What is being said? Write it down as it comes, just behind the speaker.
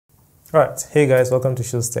Alright, hey guys, welcome to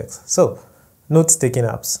Shows Text. So, note-taking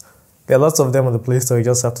apps. There are lots of them on the Play Store, you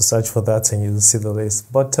just have to search for that and you'll see the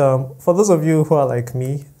list. But for those of you who are like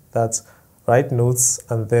me, that write notes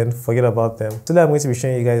and then forget about them, today I'm going to be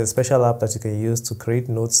showing you guys a special app that you can use to create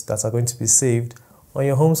notes that are going to be saved on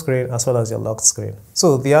your home screen as well as your locked screen.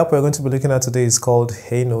 So, the app we're going to be looking at today is called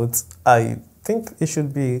Heynote. I think it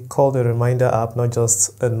should be called a reminder app, not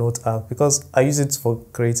just a note app, because I use it for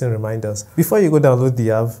creating reminders. Before you go download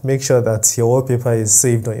the app, make sure that your wallpaper is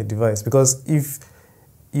saved on your device, because if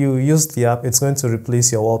you use the app, it's going to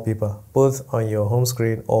replace your wallpaper, both on your home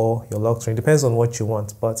screen or your lock screen. Depends on what you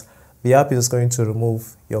want, but the app is going to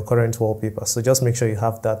remove your current wallpaper. So just make sure you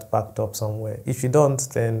have that backed up somewhere. If you don't,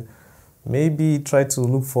 then maybe try to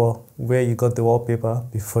look for where you got the wallpaper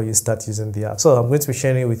before you start using the app. So I'm going to be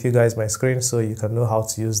sharing with you guys my screen so you can know how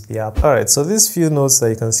to use the app. Alright, so these few notes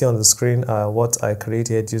that you can see on the screen are what I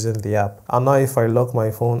created using the app. And now if I lock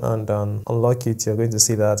my phone and unlock it, you're going to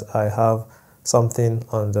see that I have something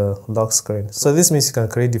on the lock screen. So this means you can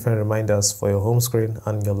create different reminders for your home screen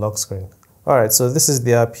and your lock screen. Alright, so this is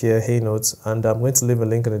the app here, Heynote, and I'm going to leave a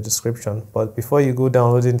link in the description. But before you go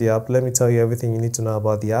downloading the app, let me tell you everything you need to know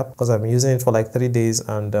about the app, because I've been using it for like 3 days,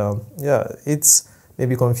 and yeah, it's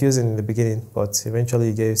maybe confusing in the beginning, but eventually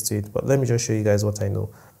you get used to it. But let me just show you guys what I know.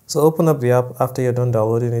 So open up the app after you're done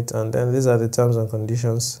downloading it, and then these are the terms and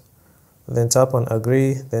conditions. Then tap on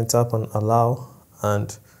agree, then tap on allow,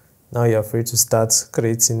 and now you're free to start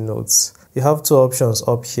creating notes. You have two options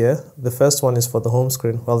up here. The first one is for the home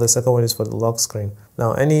screen, while the second one is for the lock screen.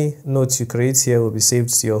 Now, any notes you create here will be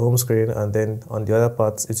saved to your home screen, and then on the other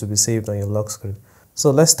part, it will be saved on your lock screen.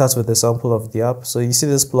 So let's start with the sample of the app. So you see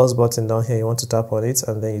this plus button down here, you want to tap on it,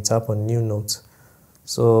 and then you tap on new note.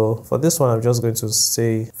 So for this one, I'm just going to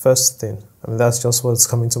say first thing. I mean, that's just what's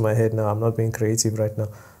coming to my head now. I'm not being creative right now.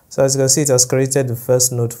 So as you can see, it has created the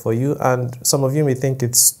first note for you, and some of you may think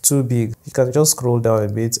it's too big. You can just scroll down a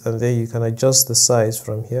bit, and then you can adjust the size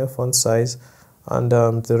from here, font size, and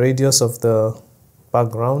the radius of the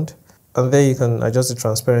background. And then you can adjust the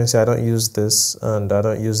transparency. I don't use this, and I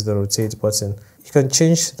don't use the rotate button. You can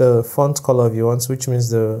change the font color if you want, which means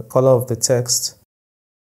the color of the text.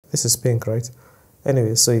 This is pink, right?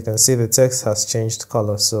 Anyway, so you can see the text has changed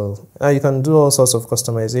color. So now you can do all sorts of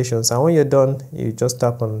customizations, and when you're done, you just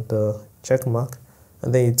tap on the check mark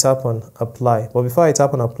and then you tap on apply. But before I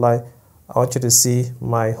tap on apply, I want you to see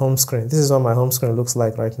my home screen. This is what my home screen looks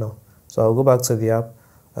like right now. So I'll go back to the app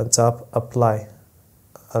and tap apply,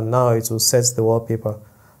 and now it will set the wallpaper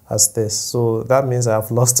as this. So that means I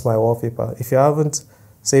have lost my wallpaper. If you haven't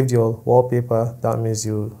saved your wallpaper, that means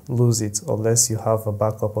you lose it unless you have a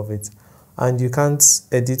backup of it. And you can't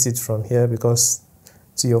edit it from here, because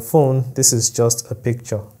to your phone, this is just a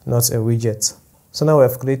picture, not a widget. So now we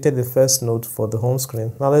have created the first note for the home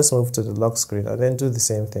screen. Now let's move to the lock screen and then do the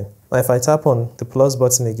same thing. Now if I tap on the plus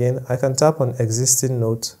button again, I can tap on existing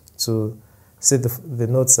note to see the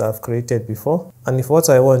notes that I've created before. And if what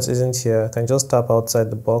I want isn't here, I can just tap outside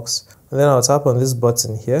the box. And then I'll tap on this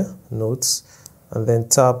button here, notes, and then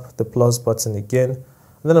tap the plus button again.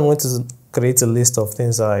 And then I'm going to create a list of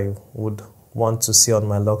things I would want to see on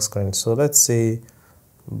my lock screen. So let's say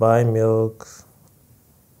buy milk.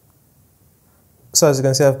 So as you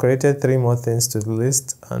can see, I've created 3 more things to the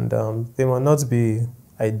list, and they might not be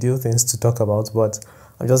ideal things to talk about, but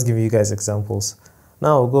I'm just giving you guys examples.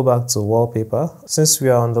 Now I'll go back to wallpaper. Since we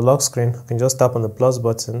are on the lock screen, I can just tap on the plus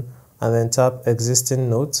button and then tap existing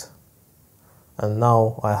note, and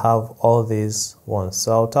now I have all these ones.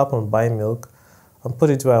 So I'll tap on buy milk and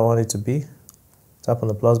put it where I want it to be. Tap on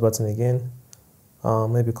the plus button again,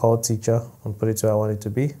 maybe call teacher, and put it where I want it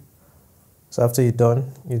to be. So after you're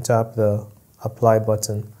done, you tap the apply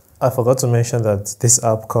button. I forgot to mention that this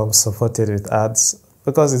app comes supported with ads,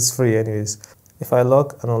 because it's free anyways. If I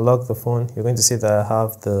lock and unlock the phone, you're going to see that I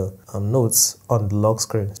have the notes on the lock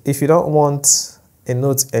screen. If you don't want a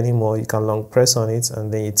note anymore, you can long press on it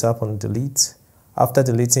and then you tap on delete. After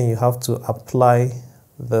deleting, you have to apply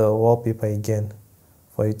the wallpaper again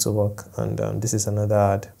for it to work, and this is another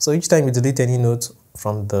ad. So each time you delete any note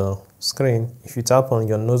from the screen, if you tap on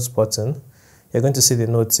your notes button, you're going to see the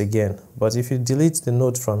notes again. But if you delete the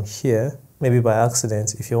note from here, maybe by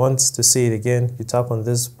accident, if you want to see it again, you tap on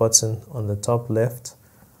this button on the top left,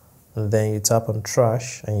 and then you tap on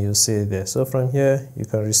trash and you'll see it there. So from here, you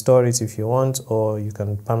can restore it if you want, or you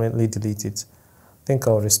can permanently delete it. I think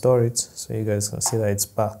I'll restore it so you guys can see that it's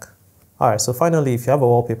back. Alright, so finally, if you have a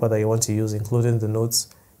wallpaper that you want to use, including the notes,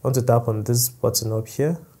 you want to tap on this button up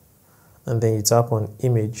here, and then you tap on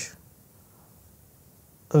image.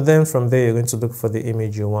 And then from there, you're going to look for the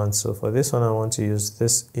image you want. So for this one, I want to use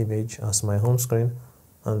this image as my home screen.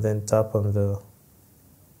 and then tap on the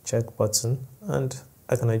check button, and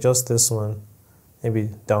I can adjust this one maybe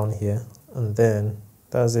down here, and then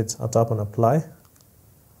that's it. I'll tap on apply,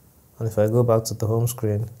 and if I go back to the home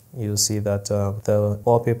screen, you'll see that the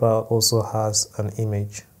wallpaper also has an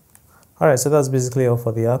image. Alright, so that's basically all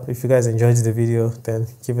for the app. If you guys enjoyed the video, then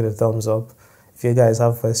give it a thumbs up. If you guys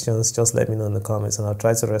have questions, just let me know in the comments and I'll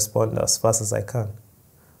try to respond as fast as I can.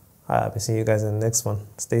 Alright, I'll be seeing you guys in the next one.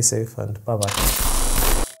 Stay safe and bye bye.